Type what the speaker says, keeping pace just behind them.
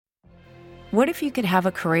What if you could have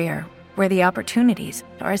a career where the opportunities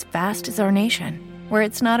are as vast as our nation, where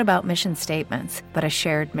it's not about mission statements, but a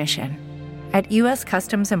shared mission? At U.S.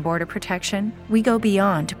 Customs and Border Protection, we go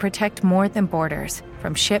beyond to protect more than borders.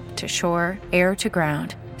 From ship to shore, air to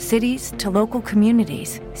ground, cities to local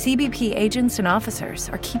communities, CBP agents and officers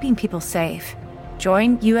are keeping people safe.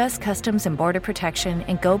 Join U.S. Customs and Border Protection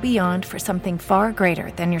and go beyond for something far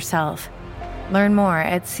greater than yourself. Learn more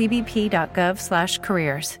at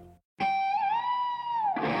cbp.gov/careers.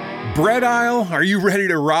 Bread aisle, are you ready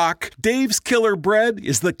to rock? Dave's Killer Bread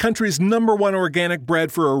is the country's #1 organic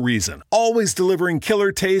bread for a reason. Always delivering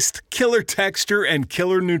killer taste, killer texture, and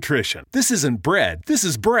killer nutrition. This isn't bread. This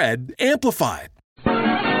is bread amplified.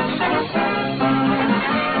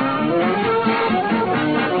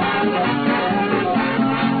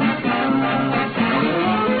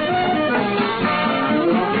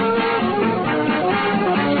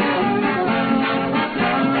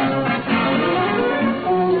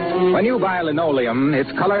 When you buy linoleum,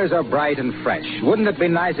 its colors are bright and fresh. Wouldn't it be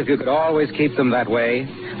nice if you could always keep them that way?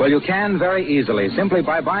 Well, you can very easily, simply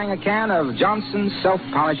by buying a can of Johnson's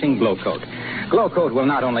Self-Polishing Glow Coat. Glow Coat will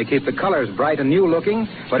not only keep the colors bright and new-looking,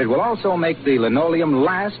 but it will also make the linoleum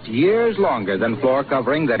last years longer than floor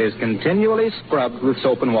covering that is continually scrubbed with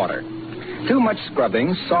soap and water. Too much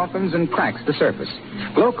scrubbing softens and cracks the surface.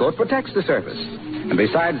 Glow Coat protects the surface. And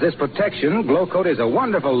besides this protection, Glow Coat is a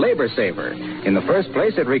wonderful labor saver. In the first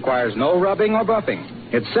place, it requires no rubbing or buffing.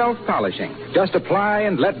 It's self-polishing. Just apply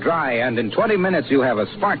and let dry, and in 20 minutes you have a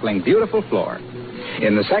sparkling, beautiful floor.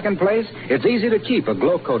 In the second place, it's easy to keep a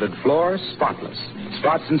glow-coated floor spotless.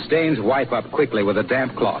 Spots and stains wipe up quickly with a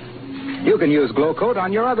damp cloth. You can use Glow Coat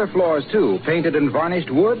on your other floors, too, painted and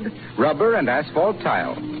varnished wood, rubber, and asphalt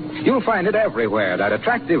tile. You'll find it everywhere, that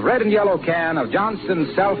attractive red and yellow can of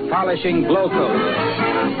Johnson's Self-Polishing Glow Coat.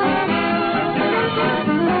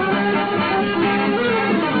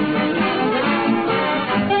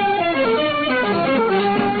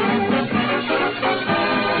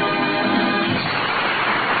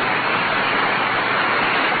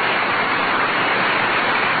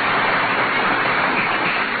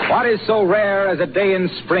 What is so rare as a day in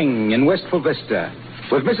spring in Wistful Vista,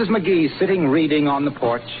 with Mrs. McGee sitting reading on the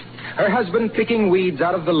porch, her husband picking weeds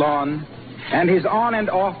out of the lawn, and his on and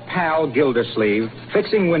off pal Gildersleeves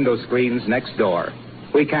fixing window screens next door?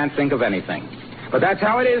 We can't think of anything. But that's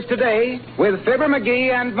how it is today with Fibber,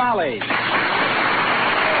 McGee, and Molly.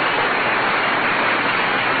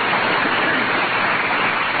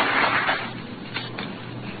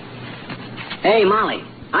 Hey, Molly,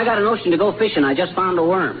 I got a notion to go fishing. I just found a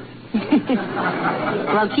worm.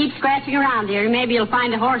 Well, keep scratching around, dear. Maybe you'll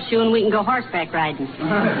find a horseshoe and we can go horseback riding.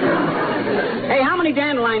 Hey, how many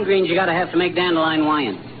dandelion greens you got to have to make dandelion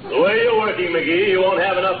wine? The way you're working, McGee, you won't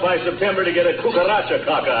have enough by September to get a cucaracha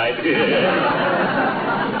cockeyed.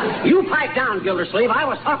 You pipe down, Gildersleeve. I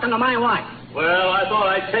was talking to my wife. Well, I thought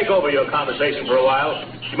I'd take over your conversation for a while.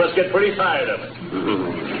 She must get pretty tired of it.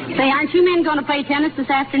 Say, aren't you men going to play tennis this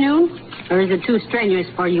afternoon? Or is it too strenuous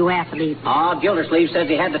for you athletes? Oh, Gildersleeve says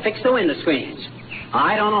he had to fix the window screens.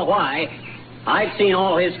 I don't know why. I've seen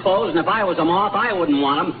all his clothes, and if I was a moth, I wouldn't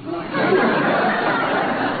want them.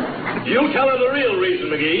 You tell her the real reason,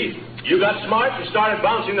 McGee. You got smart and started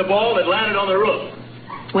bouncing the ball that landed on the roof.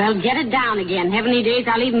 Well, get it down again. Heavenly days,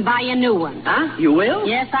 I'll even buy you a new one. Huh? You will?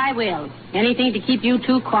 Yes, I will. Anything to keep you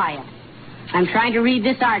two quiet. I'm trying to read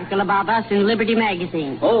this article about us in Liberty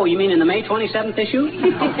Magazine. Oh, you mean in the May 27th issue?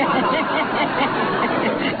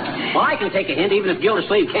 Well, I can take a hint even if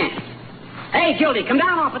Gildersleeve can't. Hey, Gildy, come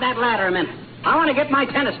down off of that ladder a minute. I want to get my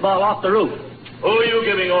tennis ball off the roof. Who are you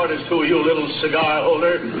giving orders to, you little cigar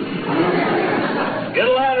holder? Get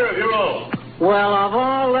a ladder of your own. Well, of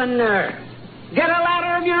all the nerve. Get a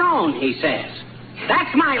ladder of your own, he says.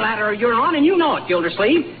 That's my ladder you're on, and you know it,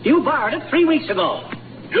 Gildersleeve. You borrowed it 3 weeks ago.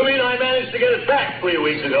 You mean I managed to get it back 3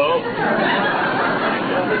 weeks ago?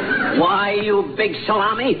 Why, you big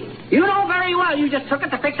salami. You know very well you just took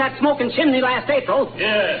it to fix that smoking chimney last April.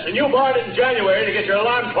 Yes, and you borrowed it in January to get your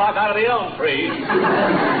alarm clock out of the elm trees.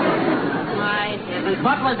 My heavens,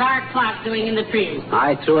 what was our clock doing in the trees?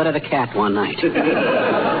 I threw it at a cat one night.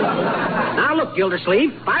 Now, look,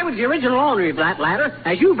 Gildersleeve, I was the original owner of that ladder,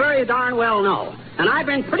 as you very darn well know. And I've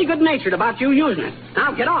been pretty good-natured about you using it.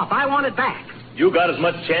 Now, get off. I want it back. You got as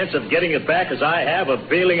much chance of getting it back as I have of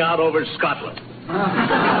bailing out over Scotland.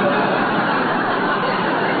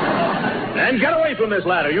 And get away from this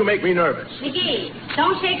ladder. You make me nervous. McGee,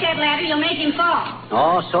 don't shake that ladder. You'll make him fall.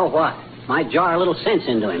 Oh, so what? Might jar a little sense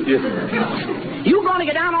into him. You going to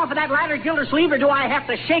get down off of that ladder, Gildersleeve, or do I have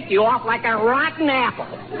to shake you off like a rotten apple?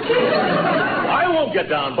 I won't get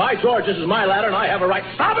down. By George, this is my ladder, and I have a right.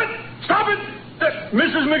 Stop it! Stop it!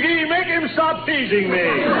 Mrs. McGee, make him stop teasing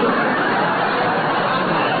me.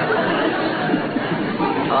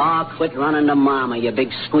 Oh, quit running to Mama, you big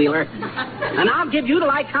squealer. And I'll give you till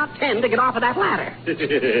I count 10 to get off of that ladder.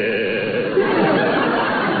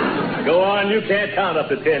 Go on, you can't count up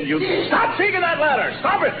to 10. You stop shaking that ladder.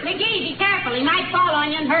 Stop it. McGee, be careful. He might fall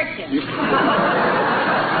on you and hurt you.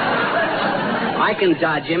 I can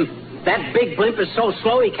dodge him. That big blimp is so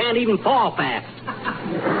slow he can't even fall fast.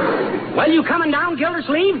 Well, you coming down,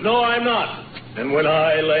 Gildersleeves? No, I'm not. And when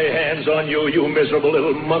I lay hands on you, you miserable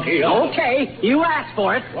little monkey... Okay, you asked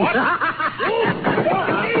for it. What?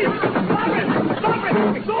 Stop it! Stop it!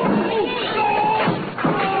 Go!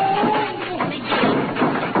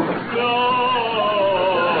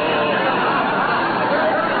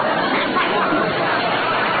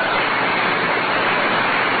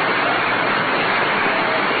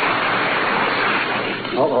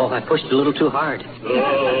 Uh-oh, I pushed a little too hard.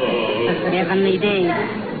 Heavenly days.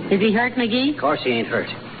 Is he hurt, McGee? Of course he ain't hurt.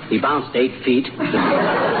 He bounced 8 feet.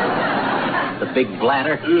 The big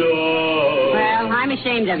bladder. Well, I'm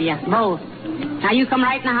ashamed of you, both. Now, you come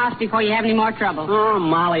right in the house before you have any more trouble. Oh,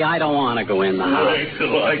 Molly, I don't want to go in the house. Wait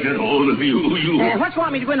till I get hold of you. What you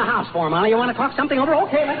want me to go in the house for, Molly? You want to talk something over?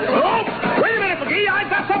 Okay, let's go. Oh, wait a minute, McGee. I've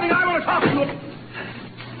got something I want to talk to you.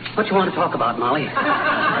 What you want to talk about, Molly?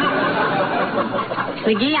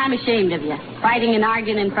 McGee, I'm ashamed of you. Fighting and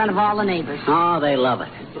arguing in front of all the neighbors. Oh, they love it.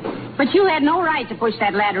 But you had no right to push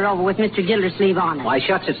that ladder over with Mr. Gildersleeve on it. Why,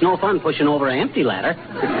 shucks, it's no fun pushing over an empty ladder.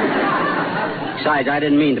 Besides, I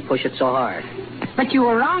didn't mean to push it so hard. But you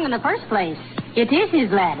were wrong in the first place. It is his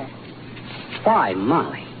ladder. Why,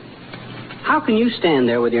 Molly? How can you stand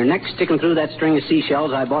there with your neck sticking through that string of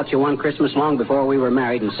seashells I bought you one Christmas long before we were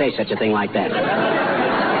married and say such a thing like that?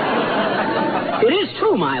 It is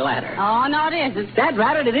too, my ladder. Oh, no, it isn't. Dad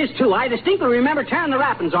ratted, it is too. I distinctly remember tearing the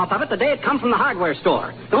wrappings off of it the day it come from the hardware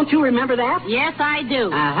store. Don't you remember that? Yes, I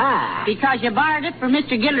do. Aha. Because you borrowed it from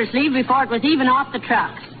Mr. Gildersleeve before it was even off the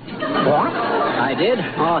trucks. What? I did?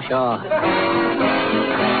 Oh, sure.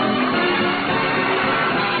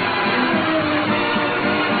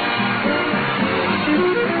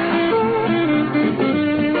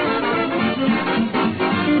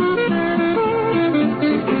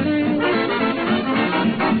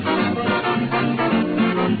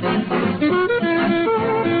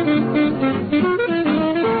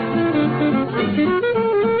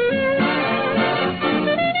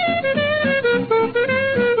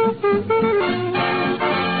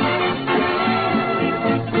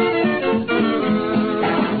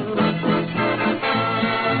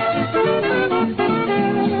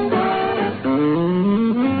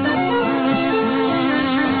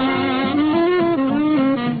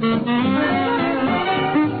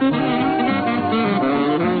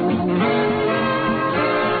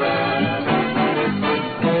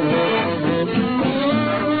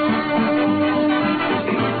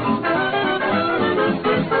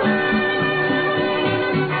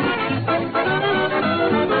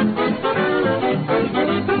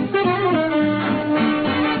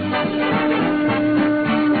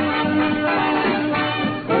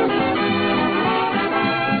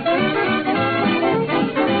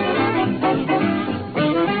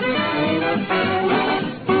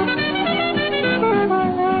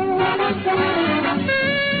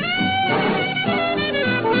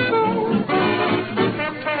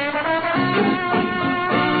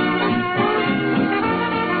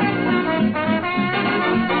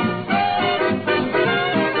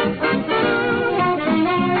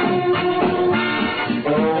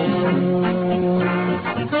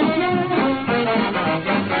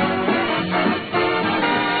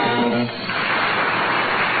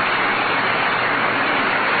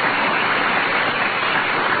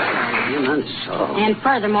 And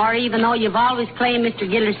furthermore, even though you've always claimed Mr.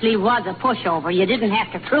 Gildersleeve was a pushover, you didn't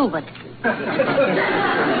have to prove it.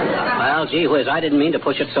 Well, gee whiz, I didn't mean to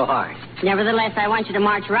push it so hard. Nevertheless, I want you to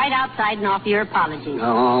march right outside and offer your apologies.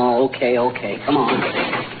 Oh, okay. Come on.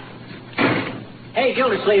 Hey,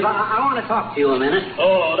 Gildersleeve, I want to talk to you a minute.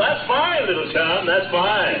 Oh, that's fine, little chum. That's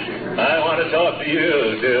fine. I want to talk to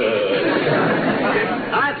you, too.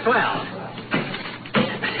 That's swell.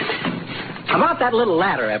 About that little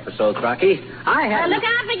ladder episode, Crocky, I had... Look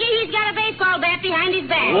out, McGee. He's got a baseball bat behind his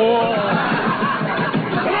back. Oh.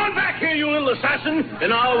 Come on back here, you little assassin,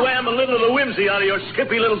 and I'll wham a little of the whimsy out of your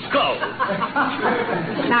skippy little skull.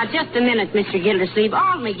 Now, just a minute, Mr. Gildersleeve.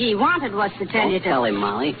 All McGee wanted was to tell you to... Tell him,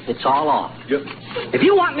 Molly. It's all off. Yep. If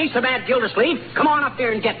you want me so bad, Gildersleeve, come on up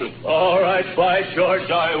here and get me. All right, by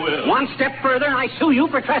George, I will. One step further, and I sue you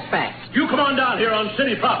for trespass. You come on down here on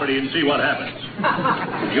city property and see what happens.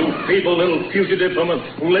 You feeble little fugitive from a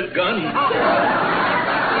lit gun.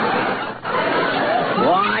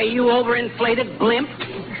 Why, you overinflated blimp.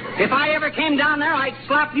 If I ever came down there, I'd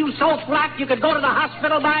slap you so flat you could go to the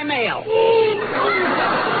hospital by mail.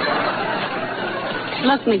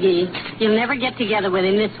 Look, McGee, you'll never get together with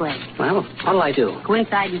him this way. Well, what'll I do? Go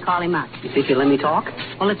inside and call him up. You think you'll let me talk?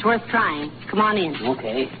 Well, it's worth trying. Come on in.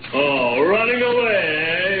 Okay. Oh, running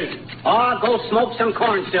away. Oh, go smoke some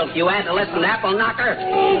corn silk, you adolescent apple knocker.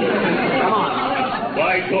 Come on.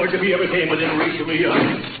 By George, if he ever came within reach of me,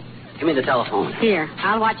 Give me the telephone. Here,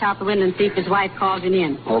 I'll watch out the window and see if his wife calls him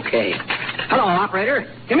in. Okay. Hello, operator.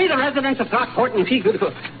 Give me the residence of Throckmorton P.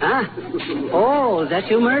 Huh? Oh, is that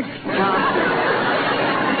you, Mert?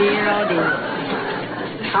 Dear, oh, dear.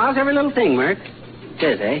 How's every little thing, Mert? It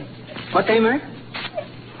is, eh? What day, Mert?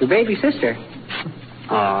 Your baby sister.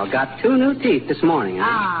 Oh, got 2 new teeth this morning, huh?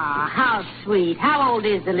 Ah, how sweet. How old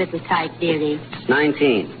is the little tyke, dearie?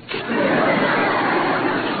 19.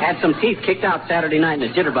 Had some teeth kicked out Saturday night in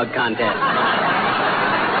a jitterbug contest.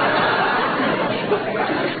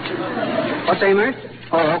 What say, Mert?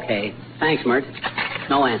 Oh, okay. Thanks, Mert.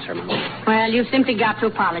 No answer, Mom. Well, you've simply got to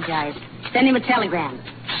apologize. Send him a telegram.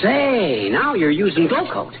 Say, now you're using glow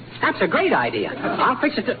coat. That's a great idea. I'll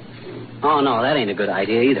fix it to... Oh, no, that ain't a good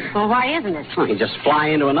idea either. Well, why isn't it? Well, he'd just fly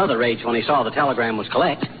into another rage when he saw the telegram was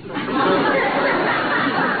collect.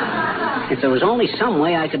 If there was only some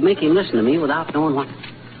way I could make him listen to me without knowing what...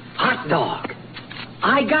 Hot dog.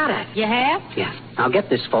 I got it. You have? Yeah. Now get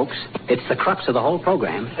this, folks. It's the crux of the whole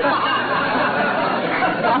program.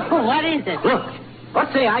 Oh, what is it? Look.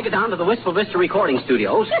 Let's say I go down to the Wistful Vista recording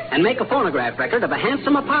studios and make a phonograph record of a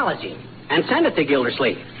handsome apology and send it to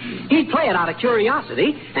Gildersleeve. He'd play it out of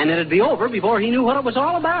curiosity, and it'd be over before he knew what it was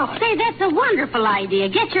all about. Say, that's a wonderful idea.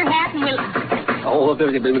 Get your hat and we'll... Oh, is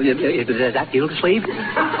that Gildersleeve?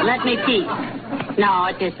 Let me peek. No,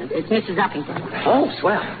 it isn't. It's Mrs. Uppington. Oh,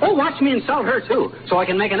 swell. Oh, watch me insult her, too, so I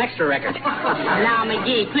can make an extra record. Now,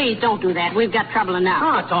 McGee, please don't do that. We've got trouble enough.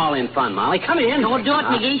 Oh, it's all in fun, Molly. Come in. Don't do it,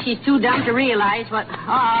 McGee. She's too dumb to realize what...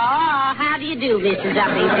 Oh, how do you do, Mrs.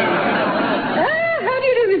 Uppington? How do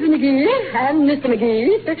you do, Mrs. McGee? And Mr.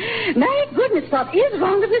 McGee. My goodness, what is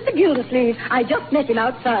wrong with Mr. Gildersleeve? I just met him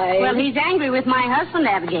outside. Well, he's angry with my husband,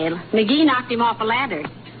 Abigail. McGee knocked him off a ladder.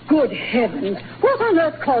 Good heavens. What on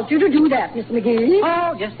earth caused you to do that, Mr. McGee?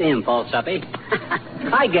 Oh, just the impulse, Uppy.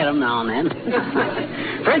 I get 'em now and then.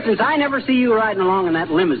 For instance, I never see you riding along in that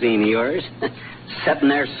limousine of yours, sitting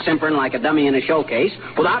there simpering like a dummy in a showcase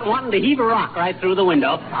without wanting to heave a rock right through the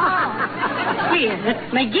window. Here,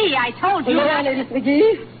 McGee, I told you... Well, Miss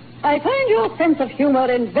McGee, I find your sense of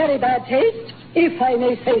humor in very bad taste, if I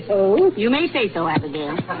may say so. You may say so,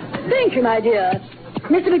 Abigail. Thank you, my dear.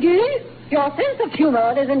 Mr. McGee, your sense of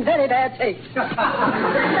humor is in very bad taste.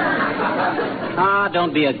 Ah,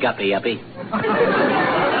 don't be a guppy, Uppy.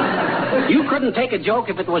 You couldn't take a joke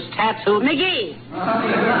if it was tattooed. McGee!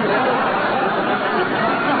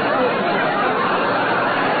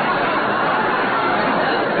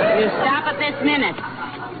 You stop at this minute.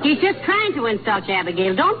 He's just trying to insult you,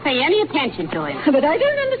 Abigail. Don't pay any attention to him. But I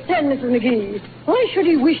don't understand, Mrs. McGee. Why should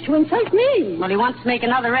he wish to insult me? Well, he wants to make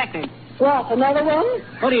another record. What, another one?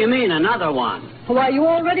 What do you mean, another one? Why, you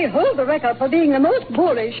already hold the record for being the most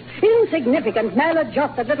boorish, insignificant,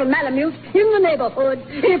 maladjusted little malamute in the neighborhood,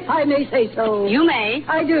 if I may say so. You may.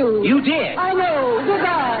 I do. You did. I know.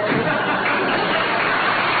 Goodbye.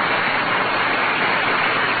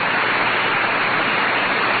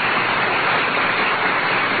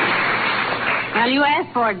 Well, you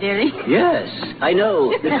asked for it, dearie. Yes, I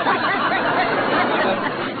know.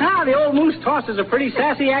 Ah, the old moose tosses a pretty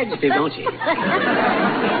sassy adjective, don't she?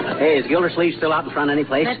 Hey, is Gildersleeve still out in front any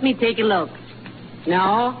place? Let me take a look.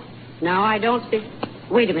 No, I don't see.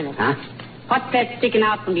 Wait a minute. Huh? What's that sticking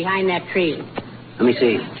out from behind that tree? Let me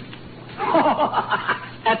see.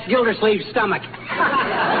 That's Gildersleeve's stomach.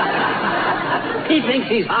 He thinks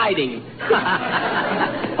he's hiding.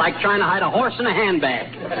 Like trying to hide a horse in a handbag.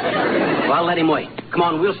 Well, let him wait. Come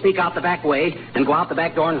on, we'll sneak out the back way and go out the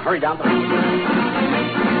back door and hurry down the...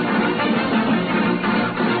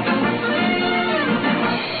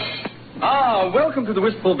 Welcome to the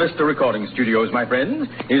Wistful Vista Recording Studios, my friends.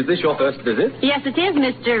 Is this your first visit? Yes, it is,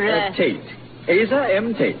 Mr. Tate. Asa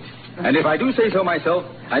M. Tate. And if I do say so myself,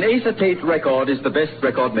 an Asa Tate record is the best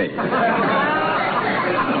record made.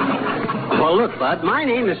 Well, look, Bud, my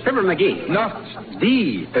name is Fibber McGee. Not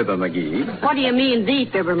the Fibber McGee. What do you mean, the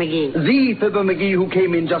Fibber McGee? The Fibber McGee who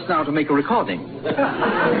came in just now to make a recording.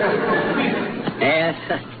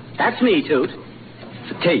 That's me, Toot.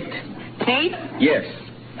 Tate. Tate? Yes.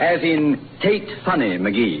 As in Tate Funny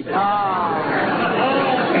McGee.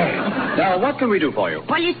 Now, what can we do for you?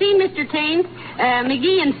 Well, you see, Mr. Tate,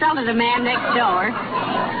 McGee insulted a man next door,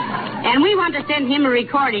 and we want to send him a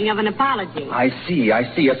recording of an apology. I see.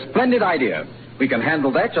 A splendid idea. We can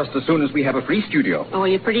handle that just as soon as we have a free studio. Oh, are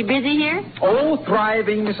you pretty busy here? Oh,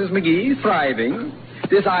 thriving, Mrs. McGee, thriving.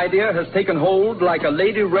 This idea has taken hold like a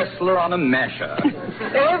lady wrestler on a masher.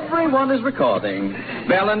 Everyone is recording.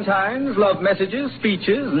 Valentines, love messages,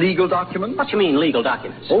 speeches, legal documents. What you mean, legal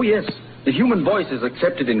documents? Oh, yes. The human voice is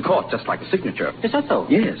accepted in court just like a signature. Is that so?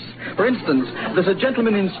 Yes. For instance, there's a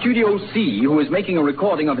gentleman in Studio C who is making a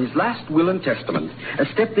recording of his last will and testament.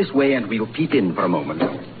 Step this way and we'll peep in for a moment.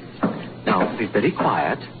 Now, be very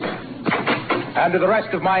quiet. And to the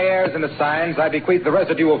rest of my heirs and assigns, I bequeath the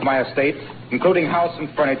residue of my estate, including house and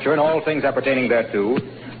furniture and all things appertaining thereto,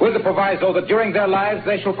 with the proviso that during their lives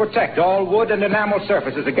they shall protect all wood and enamel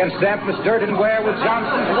surfaces against dampness, dirt, and wear with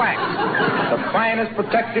Johnson's wax, the finest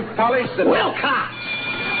protective polish that... Wilcox!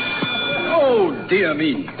 Oh, dear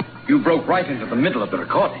me. You broke right into the middle of the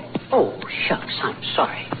recording. Oh, shucks, I'm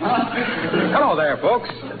sorry. Hello there, folks.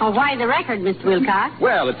 Oh, why the record, Mr. Wilcox?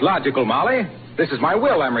 Well, it's logical, Molly. This is my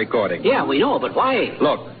will I'm recording. Yeah, we know, but why?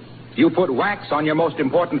 Look, you put wax on your most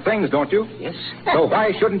important things, don't you? Yes. So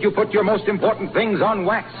why shouldn't you put your most important things on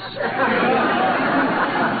wax?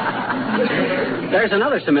 There's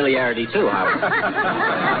another familiarity, too, Howard.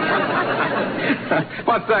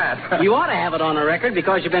 What's that? You ought to have it on a record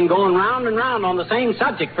because you've been going round and round on the same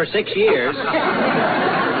subject for 6 years.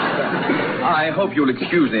 I hope you'll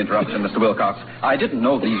excuse the interruption, Mr. Wilcox. I didn't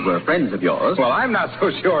know these were friends of yours. Well, I'm not so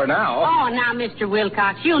sure now. Oh, now, Mr.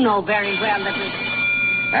 Wilcox, you know very well that we...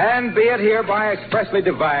 And be it hereby expressly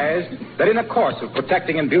devised that in the course of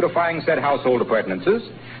protecting and beautifying said household appurtenances,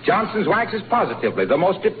 Johnson's Wax is positively the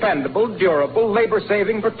most dependable, durable,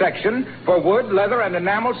 labor-saving protection for wood, leather, and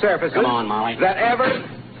enamel surfaces... Come on, Molly. ...that ever...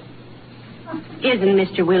 Isn't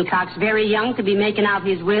Mr. Wilcox very young to be making out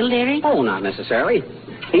his will, dearie? Oh, not necessarily.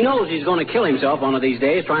 He knows he's going to kill himself one of these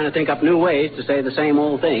days trying to think up new ways to say the same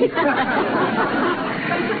old thing.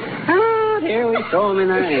 Oh, here we throw him in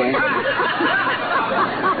there anyway.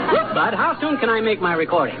 Look, Bud, how soon can I make my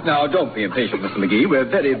recording? Now, don't be impatient, Mr. McGee. We're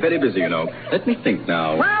very, very busy, you know. Let me think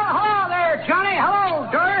now. Well, hello there, Johnny. Hello,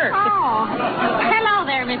 Dirt. Oh, hello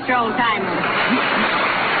there, Mr. Oldtimer.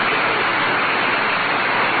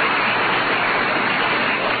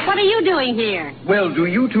 What are you doing here? Well, do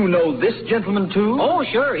you two know this gentleman, too? Oh,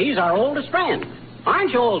 sure. He's our oldest friend.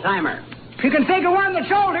 Aren't you, old-timer? If you can think of one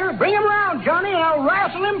that's older, bring him around, Johnny, and I'll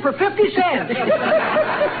wrestle him for 50 cents.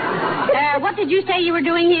 What did you say you were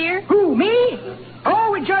doing here? Who, me? Oh,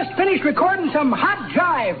 we just finished recording some hot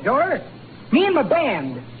jive, Dor. Me and my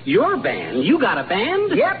band. Your band? You got a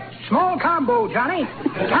band? Yep, small combo, Johnny.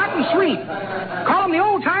 Hot and sweet. Call him the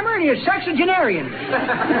old-timer and his sexagenarian.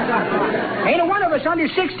 Ain't a one of us under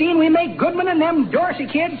 16, we make Goodman and them Dorsey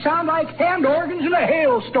kids sound like hand organs in a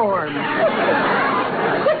hailstorm.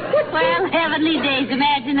 Well, heavenly days,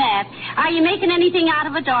 imagine that. Are you making anything out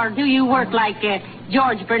of it, or do you work like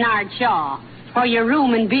George Bernard Shaw for your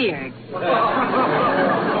room and beard?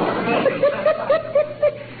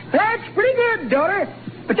 That's pretty good, daughter.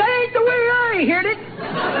 But that ain't the way I heard it.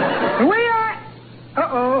 The way I...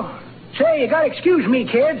 Uh-oh. Say, you gotta excuse me,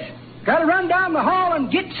 kids. Gotta run down the hall and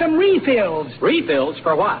get some refills. Refills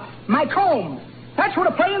for what? My comb. That's what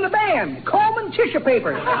I play in the band. Comb and tissue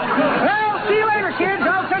paper. Well, see you later, kids.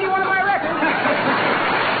 I'll send you one of my records.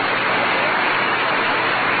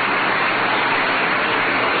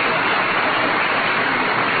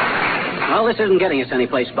 Well, this isn't getting us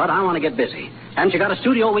anyplace, Bud. I want to get busy. Haven't you got a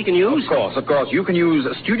studio we can use? Of course. You can use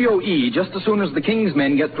Studio E just as soon as the King's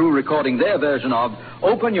Men get through recording their version of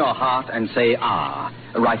Open Your Heart and Say Ah.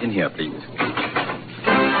 Right in here, please.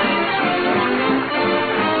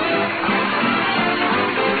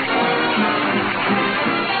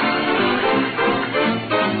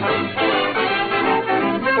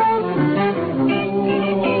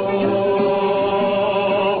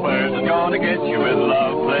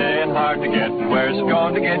 Where's it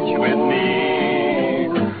going to get you with me?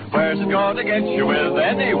 Where's it going to get you with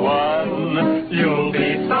anyone? You'll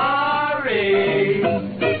be sorry.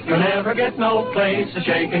 You'll never get no place to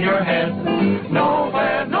shaking your head.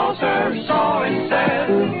 Nowhere, no sir, so it said.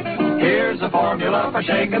 Here's a formula for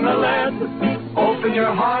shaking the lead. Open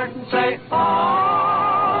your heart and say,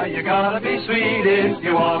 ah. You gotta be sweet if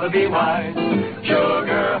you want to be wise.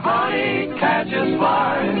 sugar honey catches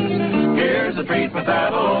flies. Here's a treatment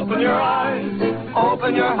that'll open your eyes,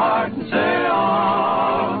 open your heart and say,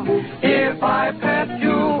 ah. If I pet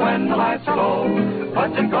you when the lights are low,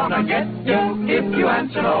 what's it gonna get you if you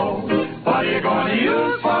answer no? What are you gonna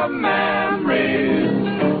use for memories?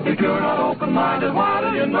 If you're not open-minded, what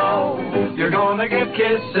do you know? You're gonna get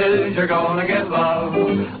kisses, you're gonna get love,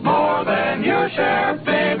 more than your share,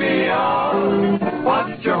 baby, of.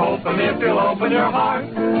 What you're hoping if you'll open your heart,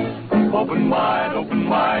 open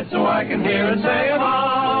wide, so I can hear it say,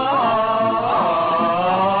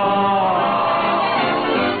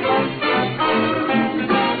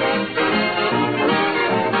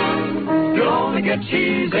 You'll only get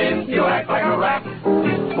cheese if you act like a rat.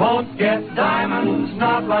 Won't get diamonds,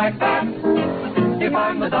 not like that. If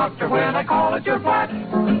I'm the doctor when I call at your flat,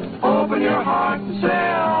 open your heart and say,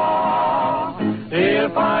 ah.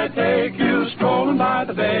 If I take you strolling by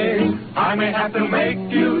the bay, I may have to make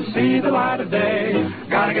you see the light of day.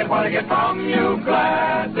 Gotta get what I get from you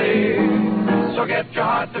gladly. So get your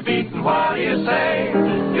heart to beating, what do you say?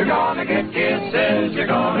 You're gonna get kisses, you're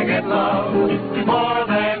gonna get love, more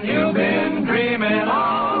than you've been dreaming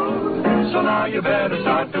of. So now you better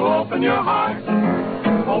start to open your heart,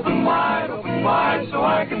 open wide, so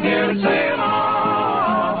I can hear it saying,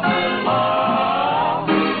 ah, ah.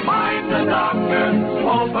 Find the doctor,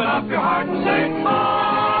 open up your heart and say, ah.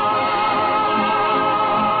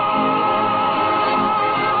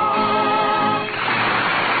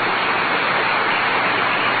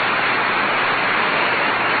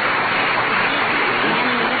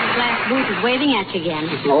 Booth is waving at you again.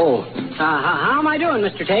 Oh. How am I doing,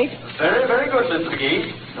 Mr. Tate? Very, very good, Mr.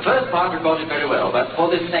 McGee. The first part recorded very well, but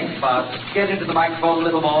for this next part, get into the microphone a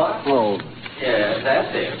little more. Oh. Yes,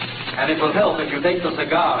 that's it. And it will help if you take the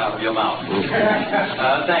cigar out of your mouth.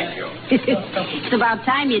 Thank you. It's about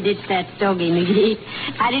time you ditched that stogie, McGee.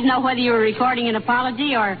 I didn't know whether you were recording an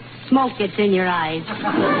apology or smoke gets in your eyes.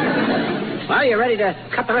 Well, you ready to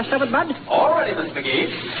cut the rest of it, Bud? All ready, Mr.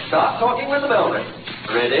 McGee. Start talking with the building.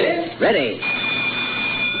 Ready? Ready.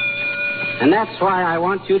 And that's why I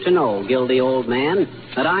want you to know, Gildy old man,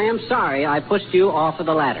 that I am sorry I pushed you off of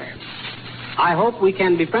the ladder. I hope we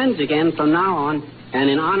can be friends again from now on, and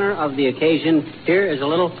in honor of the occasion, here is a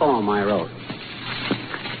little poem I wrote.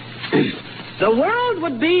 The world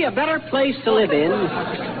would be a better place to live in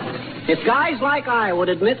if guys like I would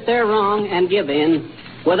admit they're wrong and give in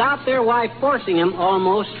without their wife forcing them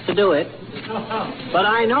almost to do it. But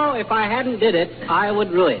I know if I hadn't did it, I would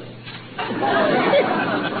rue it.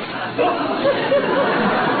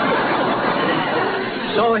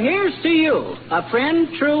 So here's to you, a friend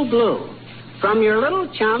true blue, from your little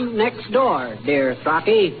chum next door, dear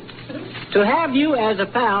Throcky. To have you as a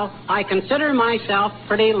pal, I consider myself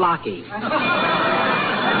pretty lucky.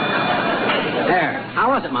 There.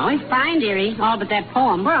 How was it, Molly? Fine, dearie. All but that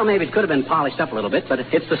poem. Well, maybe it could have been polished up a little bit, but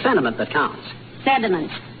it's the sentiment that counts.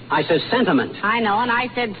 Sediment. I said sentiment. I know, and I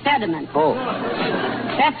said sediment. Oh.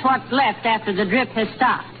 That's what's left after the drip has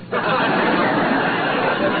stopped.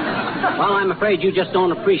 Well, I'm afraid you just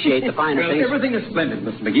don't appreciate the finer things. Everything is splendid,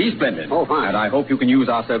 Mr. McGee, splendid. Oh, fine. And I hope you can use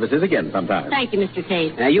our services again sometime. Thank you, Mr.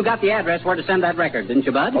 Tate. You got the address where to send that record, didn't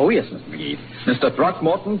you, Bud? Oh, yes, Mr. McGee. Mr.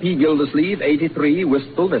 Throckmorton P. Gildersleeves, 83,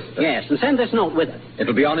 Wistful Vista. Yes, and send this note with it.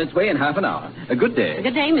 It'll be on its way in half an hour. A good day.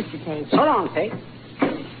 Good day, Mr. Tate. So long, Tate.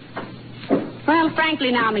 Well,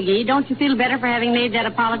 frankly now, McGee, don't you feel better for having made that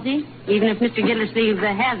apology? Even if Mr. Gildersleeves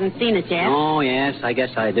hasn't seen it yet. Oh, yes, I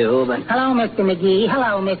guess I do, but... Hello, Mr. McGee.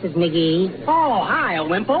 Hello, Mrs. McGee. Oh, hi,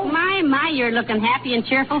 Wimple. My, you're looking happy and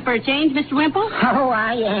cheerful for a change, Mr. Wimple. Oh,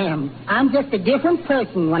 I am. I'm just a different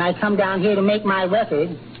person when I come down here to make my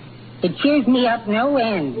record. It cheers me up no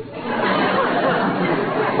end.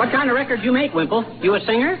 What kind of record you make, Wimple? You a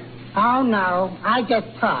singer? Oh, no. I just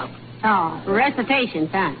talk. Oh, recitations,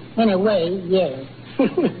 huh? In a way, yes.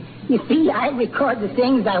 You see, I record the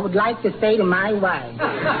things I would like to say to my wife.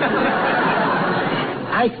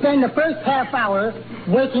 I spend the first half hour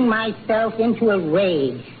working myself into a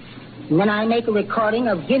rage. And then I make a recording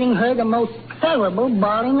of giving her the most terrible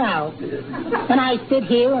bawling out. Then I sit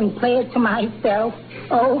here and play it to myself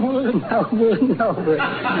over and over and over.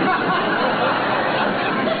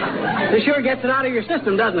 This sure gets it out of your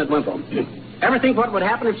system, doesn't it, Wimple? Ever think what would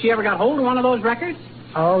happen if she ever got hold of one of those records?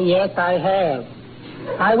 Oh, yes, I have.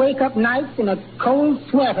 I wake up nights in a cold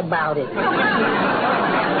sweat about it.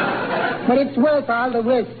 But it's worth all the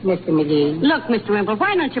risk, Mr. McGee. Look, Mr. Wimple,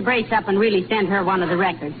 why don't you brace up and really send her one of the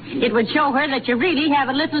records? It would show her that you really have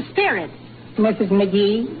a little spirit. Mrs.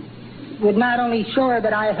 McGee would not only show her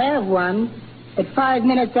that I have one, but 5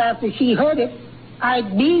 minutes after she heard it,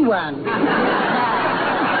 I'd be one.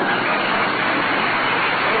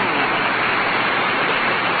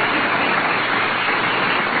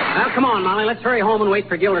 Now, come on, Molly. Let's hurry home and wait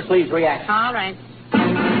for Gildersleeves' reaction. All right.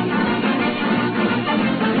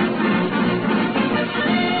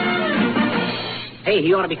 Hey,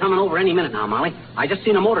 he ought to be coming over any minute now, Molly. I just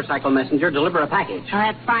seen a motorcycle messenger deliver a package. Oh,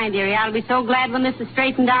 that's fine, dearie. I'll be so glad when this is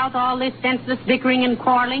straightened out, all this senseless bickering and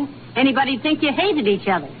quarreling. Anybody'd think you hated each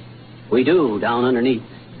other. We do, down underneath.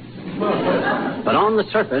 But on the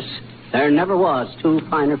surface, there never was two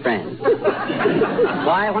finer friends.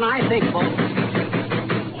 Why, when I think...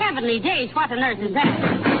 Heavenly days, what on earth is that?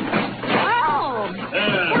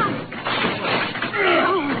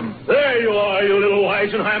 There you are, you little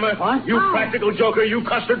Weisenheimer. What? You practical joker, you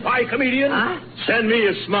custard pie comedian. Huh? Send me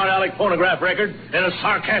a smart aleck phonograph record and a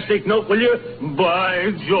sarcastic note, will you?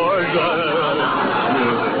 By George.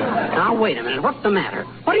 Now, wait a minute. What's the matter?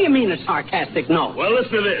 What do you mean a sarcastic note? Well,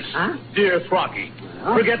 listen to this. Huh? Dear Throcky,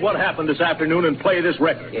 forget what happened this afternoon and play this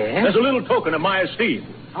record. Yeah? As a little token of my esteem.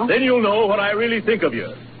 Oh. Then you'll know what I really think of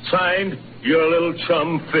you. Signed, your little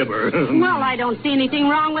chum Fibber. Well, I don't see anything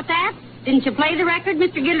wrong with that. Didn't you play the record,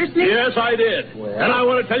 Mr. Gildersleeves? Yes, I did. Well. And I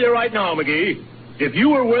want to tell you right now, McGee, if you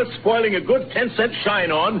were worth spoiling a good 10-cent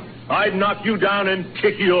shine on, I'd knock you down and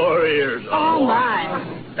kick your ears off. Oh, my.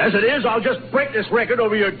 As it is, I'll just break this record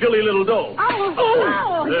over your dilly little dough.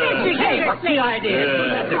 Mr. Hey, what's the idea?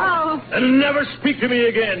 Oh. And never speak to me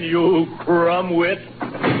again, you crumb-wit.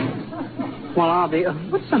 Well, I'll be...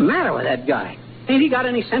 what's the matter with that guy? Ain't he got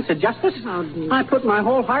any sense of justice? Oh, dear. I put my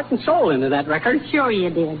whole heart and soul into that record. Sure you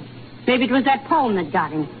did. Maybe it was that poem that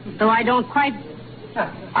got him. Though I don't quite...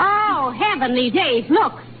 Oh, heavenly days.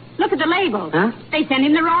 Look at the label. Huh? They sent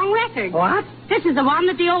him the wrong record. What? This is the one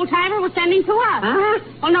that the old-timer was sending to us. Huh?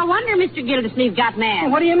 Well, no wonder Mr. Gildersleeves got mad.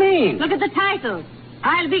 What do you mean? Look at the title.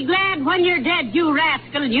 I'll be glad when you're dead, you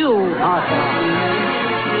rascal, you.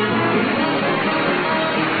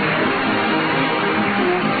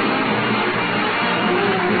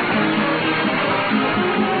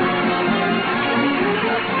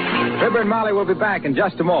 Fibber and Molly will be back in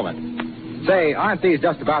just a moment. Say, aren't these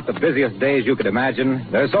just about the busiest days you could imagine?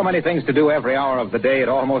 There's so many things to do every hour of the day, it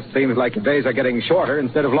almost seems like the days are getting shorter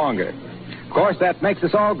instead of longer. Of course, that makes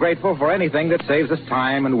us all grateful for anything that saves us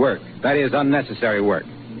time and work. That is, unnecessary work.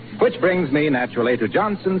 Which brings me, naturally, to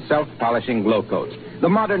Johnson's Self-Polishing Glow Coat, the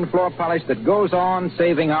modern floor polish that goes on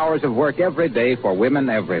saving hours of work every day for women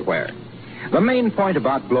everywhere. The main point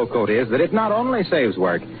about Glow Coat is that it not only saves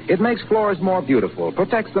work, it makes floors more beautiful,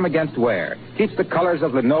 protects them against wear, keeps the colors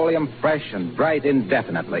of linoleum fresh and bright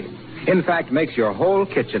indefinitely. In fact, makes your whole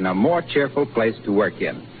kitchen a more cheerful place to work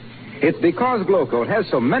in. It's because Glow Coat has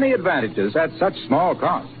so many advantages at such small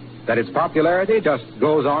cost that its popularity just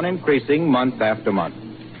goes on increasing month after month.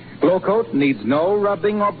 Glow Coat needs no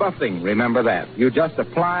rubbing or buffing, remember that. You just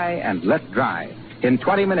apply and let dry. In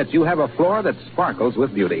 20 minutes, you have a floor that sparkles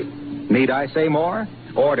with beauty. Need I say more?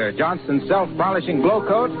 Order Johnson's Self-Polishing Glow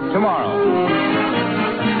Coat tomorrow.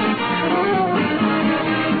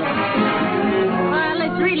 Well,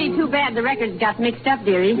 it's really too bad the records got mixed up,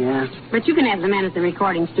 dearie. Yeah. But you can have the man at the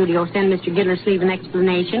recording studio send Mr. Gildersleeve an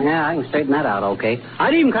explanation. Yeah, I can straighten that out, okay.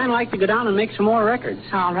 I'd even kind of like to go down and make some more records.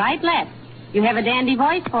 All right, let's. You have a dandy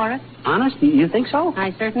voice for it. Honest? You think so?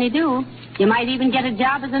 I certainly do. You might even get a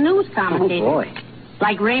job as a news commentator. Oh, boy.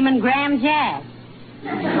 Like Raymond Graham Jazz.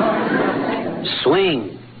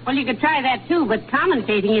 Swing. Well, you could try that, too, but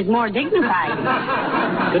commentating is more dignified.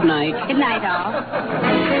 Good night. Good night, all.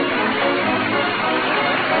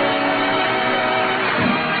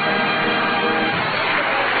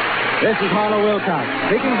 This is Harlow Wilcox,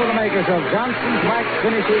 speaking for the makers of Johnson's Wax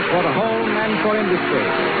Finishes for the home and for industry.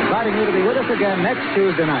 Inviting you to be with us again next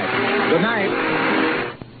Tuesday night. Good night.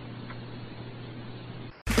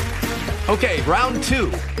 Okay, round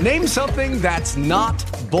two. Name something that's not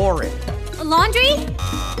boring. A laundry?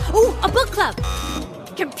 Ooh, a book club.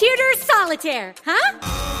 Computer solitaire, huh?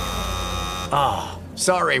 Ah, oh,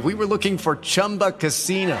 sorry, we were looking for Chumba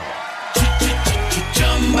Casino.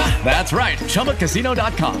 That's right,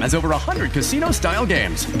 ChumbaCasino.com has over 100 casino-style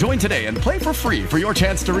games. Join today and play for free for your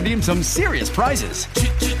chance to redeem some serious prizes.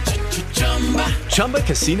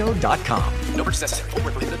 ChumbaCasino.com. No purchase necessary. Void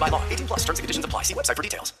where prohibited by law. 18+ terms and conditions apply. See website for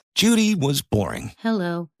details. Judy was boring.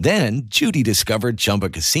 Hello. Then Judy discovered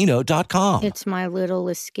ChumbaCasino.com. It's my little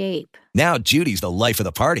escape. Now Judy's the life of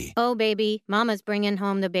the party. Oh, baby, mama's bringing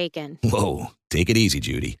home the bacon. Whoa, take it easy,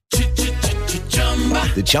 Judy.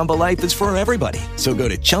 The Chumba life is for everybody. So go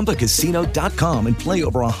to ChumbaCasino.com and play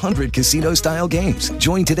over 100 casino-style games.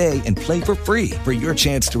 Join today and play for free for your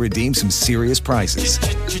chance to redeem some serious prizes.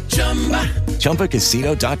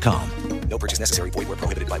 ChumbaCasino.com. No purchase necessary. Void where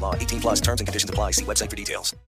prohibited by law. 18+ terms and conditions apply. See website for details.